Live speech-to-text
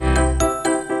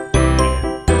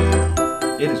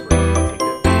It is working. I'll take it.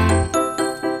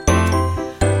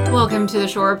 Welcome to the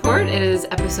Shore Report. It is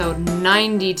episode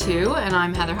 92, and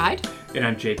I'm Heather Hyde. And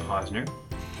I'm Jake Posner.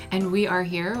 And we are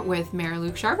here with Mayor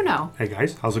Luke Charbonneau. Hey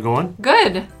guys, how's it going?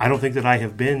 Good. I don't think that I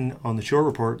have been on the Shore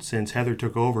Report since Heather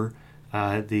took over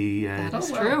That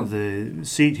is true. the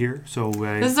seat here. So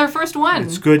This is our first one.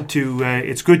 it's good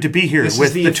to be here This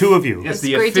with is the two of you. It's It's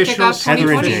the great to kick off Heather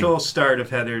and Jake. official start of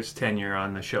Heather's tenure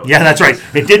on the show. Yeah, that's right.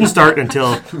 It didn't start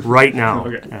until right now.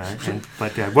 Okay.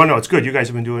 But no, it's good. You guys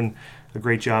have been doing a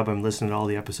great job. I'm listening to all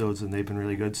the episodes, and they've been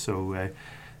really good. So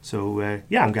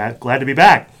I'm glad to be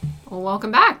back. Well,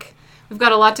 welcome back. We've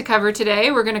got a lot to cover today.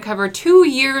 We're going to cover 2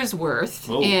 years worth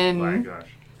Oh, my in gosh.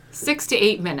 6 to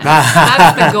 8 minutes.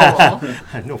 That's the goal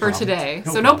No for problem. today.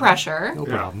 No So no problem. pressure. No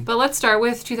problem. But let's start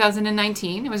with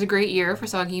 2019. It was a great year for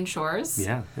Saugeen Shores.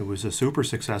 Yeah, it was a super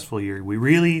successful year. We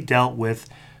really dealt with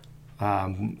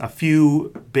a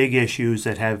few big issues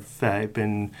that have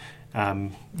been,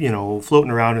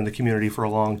 floating around in the community for a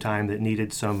long time that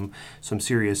needed some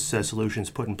serious solutions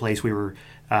put in place. We were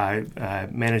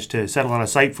managed to settle on a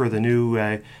site for the new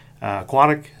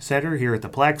aquatic center here at the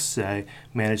Plex.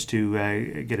 Managed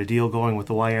to get a deal going with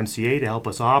the YMCA to help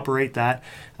us operate that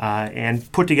and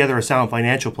put together a sound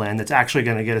financial plan that's actually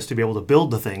going to get us to be able to build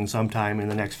the thing sometime in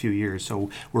the next few years. So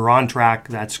we're on track.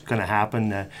 That's going to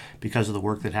happen because of the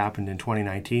work that happened in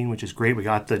 2019, which is great. We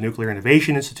got the Nuclear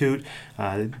Innovation Institute.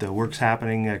 The work's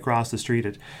happening across the street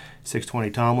at 620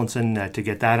 Tomlinson to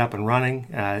get that up and running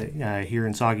here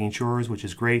in Saugeen Shores, which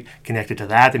is great. Connected to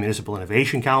that, the Municipal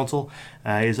Innovation Council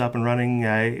is up and running.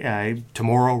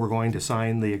 Tomorrow we're going to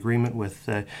sign the agreement with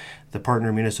the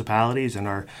partner municipalities,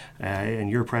 and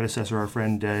your predecessor, our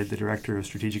friend, the Director of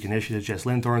Strategic Initiatives, Jess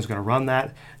Linthorne, is going to run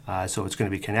that. So it's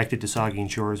going to be connected to Saugeen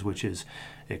Shores, which is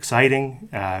exciting.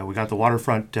 We got the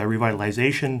waterfront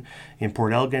revitalization in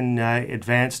Port Elgin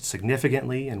advanced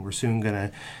significantly, and we're soon going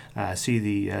to see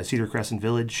the Cedar Crescent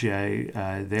Village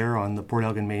there on the Port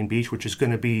Elgin main beach, which is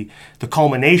going to be the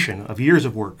culmination of years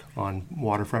of work on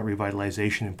waterfront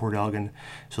revitalization in Port Elgin.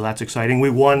 So that's exciting. We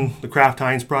won the Kraft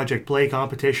Heinz Project Play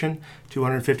competition,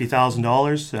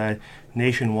 $250,000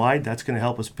 nationwide. That's going to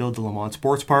help us build the Lamont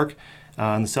Sports Park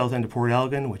on the south end of Port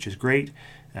Elgin, which is great.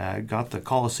 Got the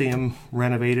Coliseum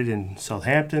renovated in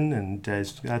Southampton, and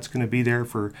that's going to be there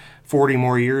for 40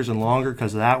 more years and longer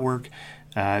because of that work.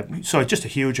 So it's just a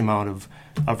huge amount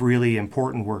of really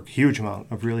important work.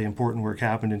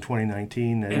 Happened in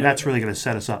 2019, and that's really going to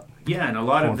set us up. Yeah, and a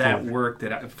lot of that forward. work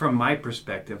that, from my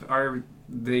perspective,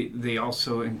 they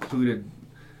also included.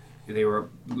 They were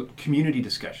community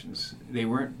discussions. They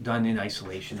weren't done in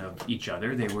isolation of each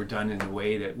other. They were done in a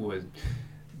way that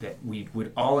we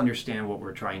would all understand what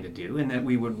we're trying to do, and that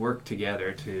we would work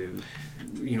together to,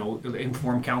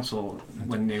 inform council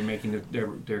when they're making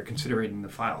they're considering the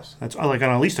files. That's like on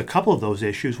at least a couple of those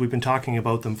issues. We've been talking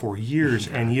about them for years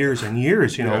and years and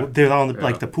years. Yeah. They're on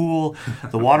like the pool,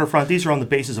 the waterfront. These are on the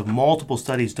basis of multiple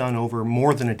studies done over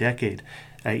more than a decade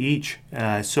each.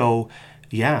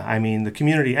 Yeah, I mean, the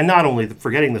community, and not only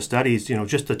forgetting the studies,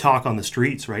 just the talk on the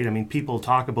streets, right? I mean, people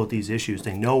talk about these issues.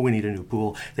 They know we need a new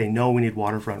pool. They know we need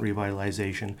waterfront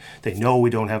revitalization. They know we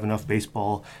don't have enough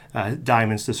baseball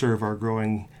diamonds to serve our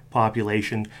growing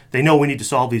population. They know we need to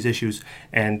solve these issues,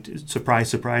 and surprise,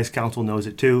 surprise, council knows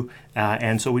it too.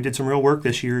 And so we did some real work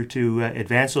this year to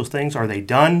advance those things. Are they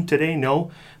done today?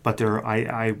 No, but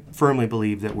I firmly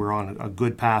believe that we're on a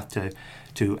good path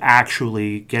to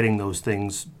actually getting those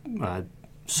things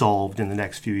solved in the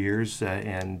next few years,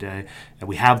 and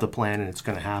we have the plan, and it's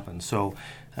going to happen. So,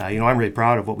 I'm really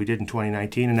proud of what we did in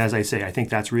 2019, and as I say, I think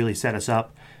that's really set us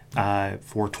up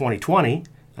for 2020.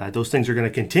 Those things are going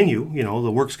to continue.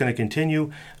 The work's going to continue.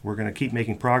 We're going to keep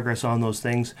making progress on those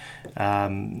things,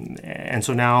 and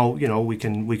so now we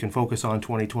can focus on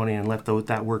 2020 and let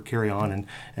that work carry on,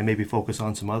 and maybe focus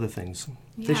on some other things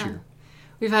this year.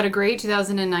 We've had a great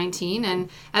 2019, and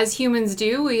as humans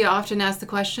do, we often ask the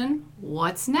question,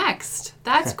 what's next?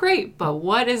 That's great, but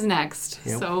what is next?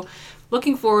 Yep. So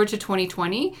looking forward to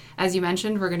 2020. As you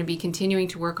mentioned, we're going to be continuing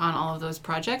to work on all of those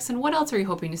projects. And what else are you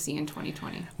hoping to see in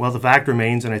 2020? Well, the fact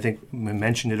remains, and I think I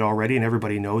mentioned it already, and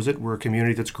everybody knows it, we're a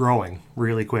community that's growing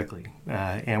really quickly.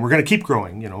 And we're going to keep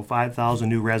growing, 5,000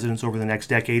 new residents over the next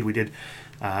decade. We did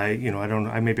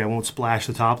maybe I won't splash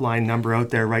the top line number out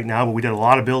there right now, but we did a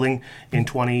lot of building in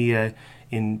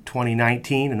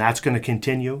 2019, and that's going to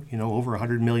continue. Over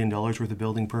 $100 million worth of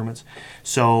building permits.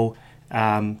 So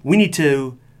we need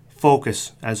to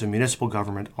focus as a municipal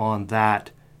government on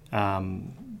that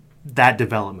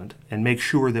development and make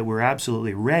sure that we're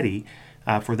absolutely ready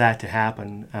for that to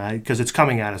happen because it's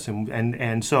coming at us.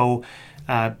 And so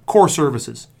core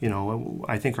services,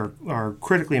 I think are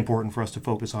critically important for us to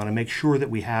focus on and make sure that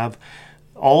we have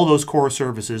all those core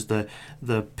services, the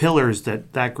pillars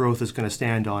that growth is going to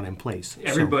stand on in place.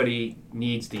 Everybody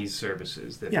needs these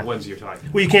services, the ones you're talking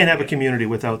about. Well, you can't have a community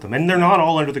without them. And they're not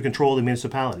all under the control of the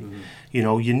municipality.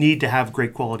 Mm-hmm. You need to have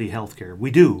great quality health care.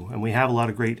 We do, and we have a lot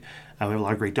of great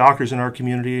doctors in our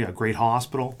community, a great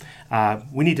hospital.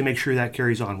 We need to make sure that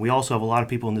carries on. We also have a lot of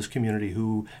people in this community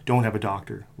who don't have a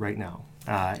doctor right now.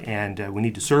 And we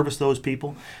need to service those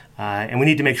people. And we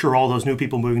need to make sure all those new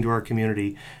people moving to our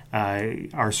community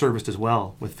are serviced as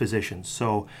well with physicians.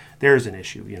 So there's an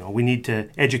issue. We need to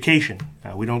education.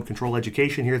 We don't control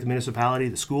education here at the municipality.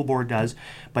 The school board does.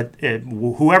 But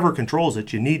whoever controls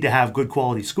it, you need to have good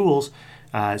quality schools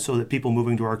so that people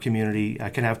moving to our community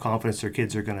can have confidence their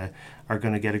kids are going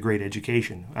to get a great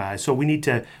education. So we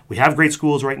have great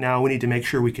schools right now. We need to make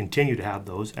sure we continue to have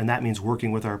those, and that means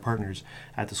working with our partners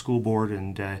at the school board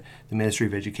and the Ministry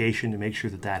of Education to make sure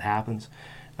that happens.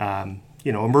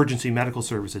 Emergency medical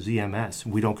services, EMS.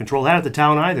 We don't control that at the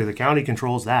town either. The county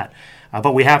controls that.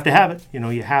 But we have to have it.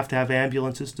 You have to have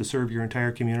ambulances to serve your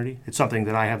entire community. It's something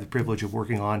that I have the privilege of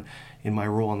working on in my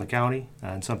role in the county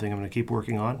and something I'm going to keep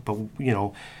working on. But,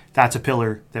 that's a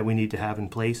pillar that we need to have in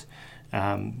place.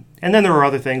 And then there are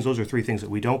other things. Those are three things that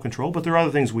we don't control, but there are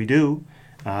other things we do.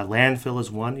 Landfill is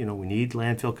one. We need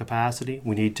landfill capacity.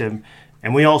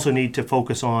 And we also need to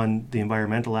focus on the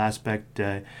environmental aspect,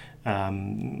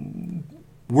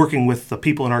 working with the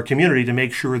people in our community to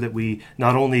make sure that we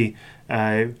not only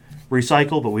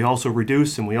recycle, but we also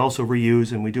reduce and we also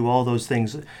reuse, and we do all those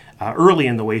things early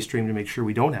in the waste stream to make sure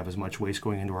we don't have as much waste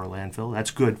going into our landfill.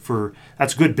 That's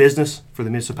good business for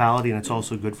the municipality, and it's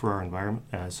also good for our environment.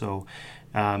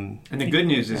 And the good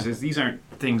news is these aren't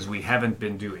things we haven't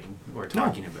been doing or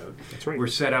talking about. That's right. We're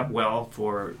set up well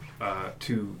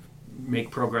to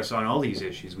make progress on all these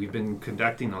issues. We've been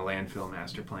conducting a landfill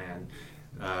master plan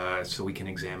so we can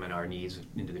examine our needs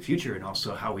into the future and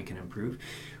also how we can improve.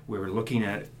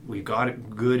 We've got a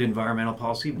good environmental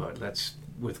policy, but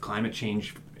with climate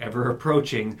change ever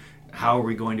approaching, how are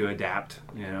we going to adapt,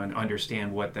 and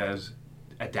understand what those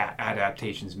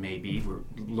adaptations may be. We're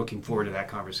looking forward to that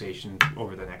conversation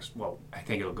over the next, I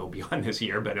think it'll go beyond this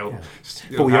year, but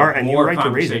we are, and you're right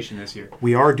to raise it. This year.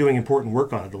 We are doing important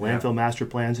work on it. The landfill master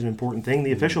plan is an important thing.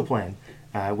 The official plan,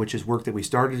 which is work that we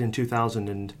started in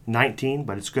 2019,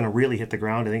 but it's going to really hit the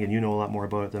ground, I think, and you know a lot more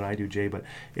about it than I do, Jay, but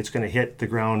it's going to hit the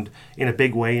ground in a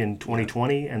big way in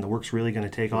 2020, and the work's really going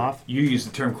to take off. You use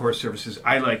the term core services.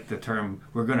 I like the term,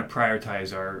 we're going to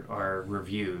prioritize our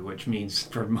review, which means,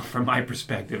 from my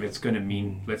perspective, it's going to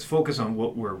mean let's focus on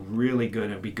what we're really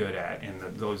going to be good at, and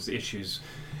those issues,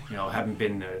 haven't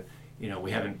been...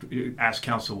 we haven't asked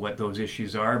council what those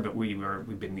issues are, but we've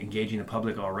been engaging the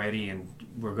public already, and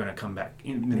we're going to come back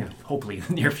hopefully in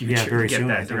the near future very to get soon,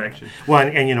 that direction. Well,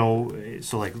 and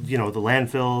so the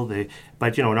landfill,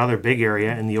 but another big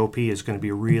area in the OP is going to be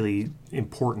a really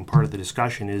important part of the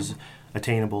discussion is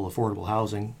attainable, affordable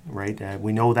housing, right?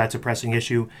 We know that's a pressing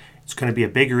issue. It's going to be a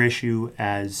bigger issue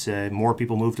as more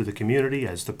people move to the community,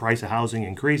 as the price of housing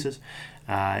increases.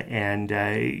 So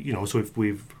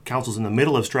if council's in the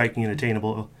middle of striking an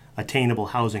attainable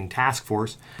housing task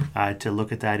force to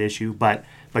look at that issue. But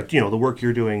the work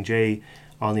you're doing, Jay,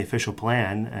 on the official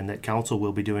plan and that council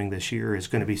will be doing this year is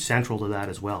going to be central to that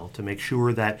as well, to make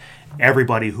sure that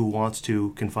everybody who wants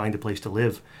to can find a place to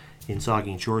live in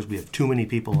Saugeen Shores. We have too many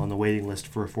people on the waiting list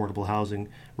for affordable housing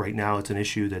right now. It's an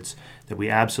issue that we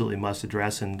absolutely must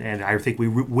address, and I think we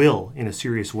will in a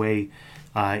serious way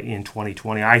in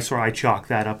 2020. I chalk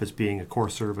that up as being a core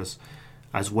service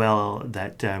as well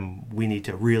that we need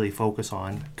to really focus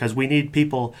on, because we need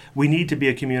to be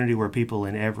a community where people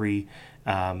in every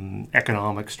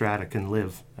economic strata can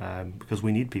live, because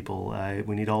we need people.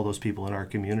 We need all those people in our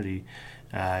community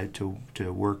to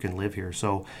work and live here.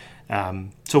 So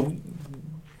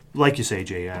like you say,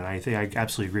 Jay, and I think I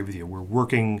absolutely agree with you. We're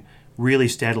working really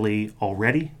steadily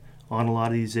already on a lot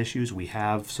of these issues. We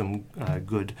have some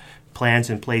good plans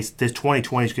in place. This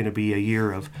 2020 is going to be a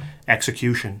year of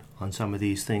execution on some of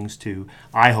these things to,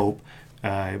 I hope,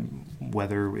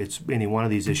 whether it's any one of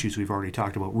these issues we've already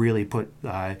talked about, really put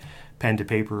pen to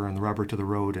paper and the rubber to the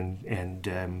road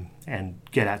and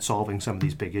get at solving some of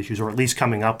these big issues, or at least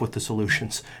coming up with the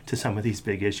solutions to some of these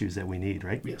big issues that we need,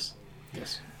 right? Yes.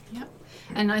 Yep.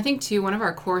 And I think, too, one of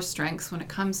our core strengths when it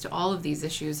comes to all of these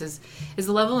issues is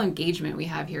the level of engagement we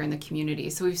have here in the community.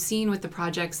 So we've seen with the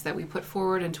projects that we put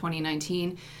forward in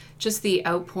 2019, just the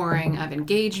outpouring of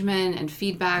engagement and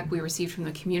feedback we received from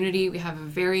the community. We have a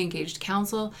very engaged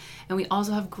council, and we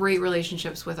also have great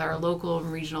relationships with our local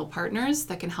and regional partners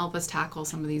that can help us tackle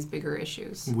some of these bigger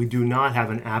issues. We do not have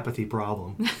an apathy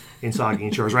problem in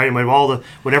Saugeen Shores, right? I mean, all the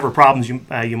whatever problems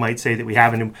you might say that we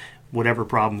have, and whatever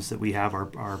problems that we have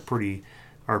are pretty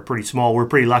small. We're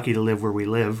pretty lucky to live where we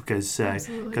live because the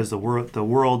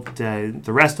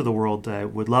rest of the world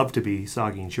would love to be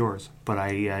Saugeen Shores,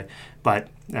 but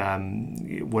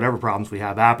whatever problems we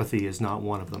have, apathy is not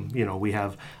one of them. You know, we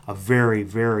have a very,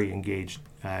 very engaged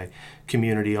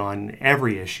community on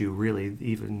every issue, really,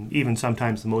 even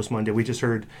sometimes the most mundane. We just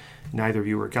heard, neither of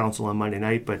you were at council on Monday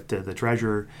night, but the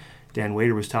treasurer, Dan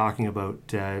Wader, was talking about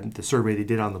the survey they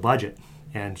did on the budget,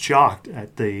 and shocked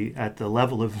at the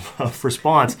level of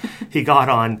response he got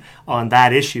on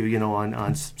that issue, you know,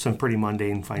 on some pretty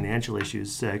mundane financial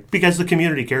issues, because the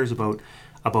community cares about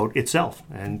itself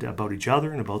and about each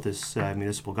other and about this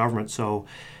municipal government. So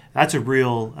that's a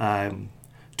real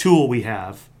tool we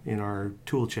have in our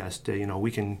tool chest. You know,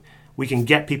 we can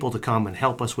get people to come and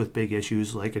help us with big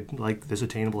issues like this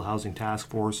Attainable Housing Task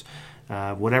Force,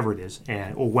 whatever it is,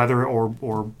 or whether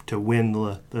or to win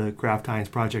the Kraft Heinz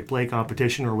Project Play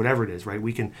competition or whatever it is, right?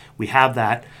 We have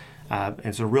that.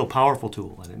 It's a real powerful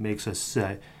tool, and it makes us.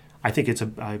 I think it's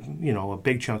a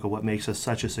big chunk of what makes us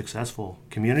such a successful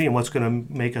community, and what's going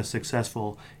to make us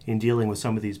successful in dealing with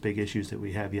some of these big issues that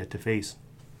we have yet to face.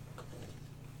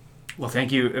 Well,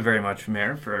 thank you very much,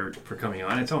 Mayor, for coming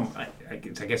on. I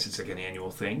guess it's like an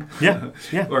annual thing. Yeah.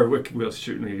 Or we'll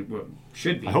certainly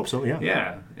should be. I hope so. Yeah.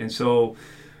 Yeah, and so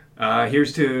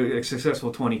here's to a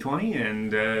successful 2020,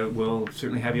 and we'll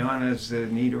certainly have you on as the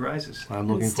need arises. I'm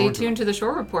looking Stay forward tuned to the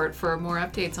Shore Report for more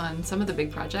updates on some of the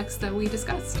big projects that we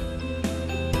discussed.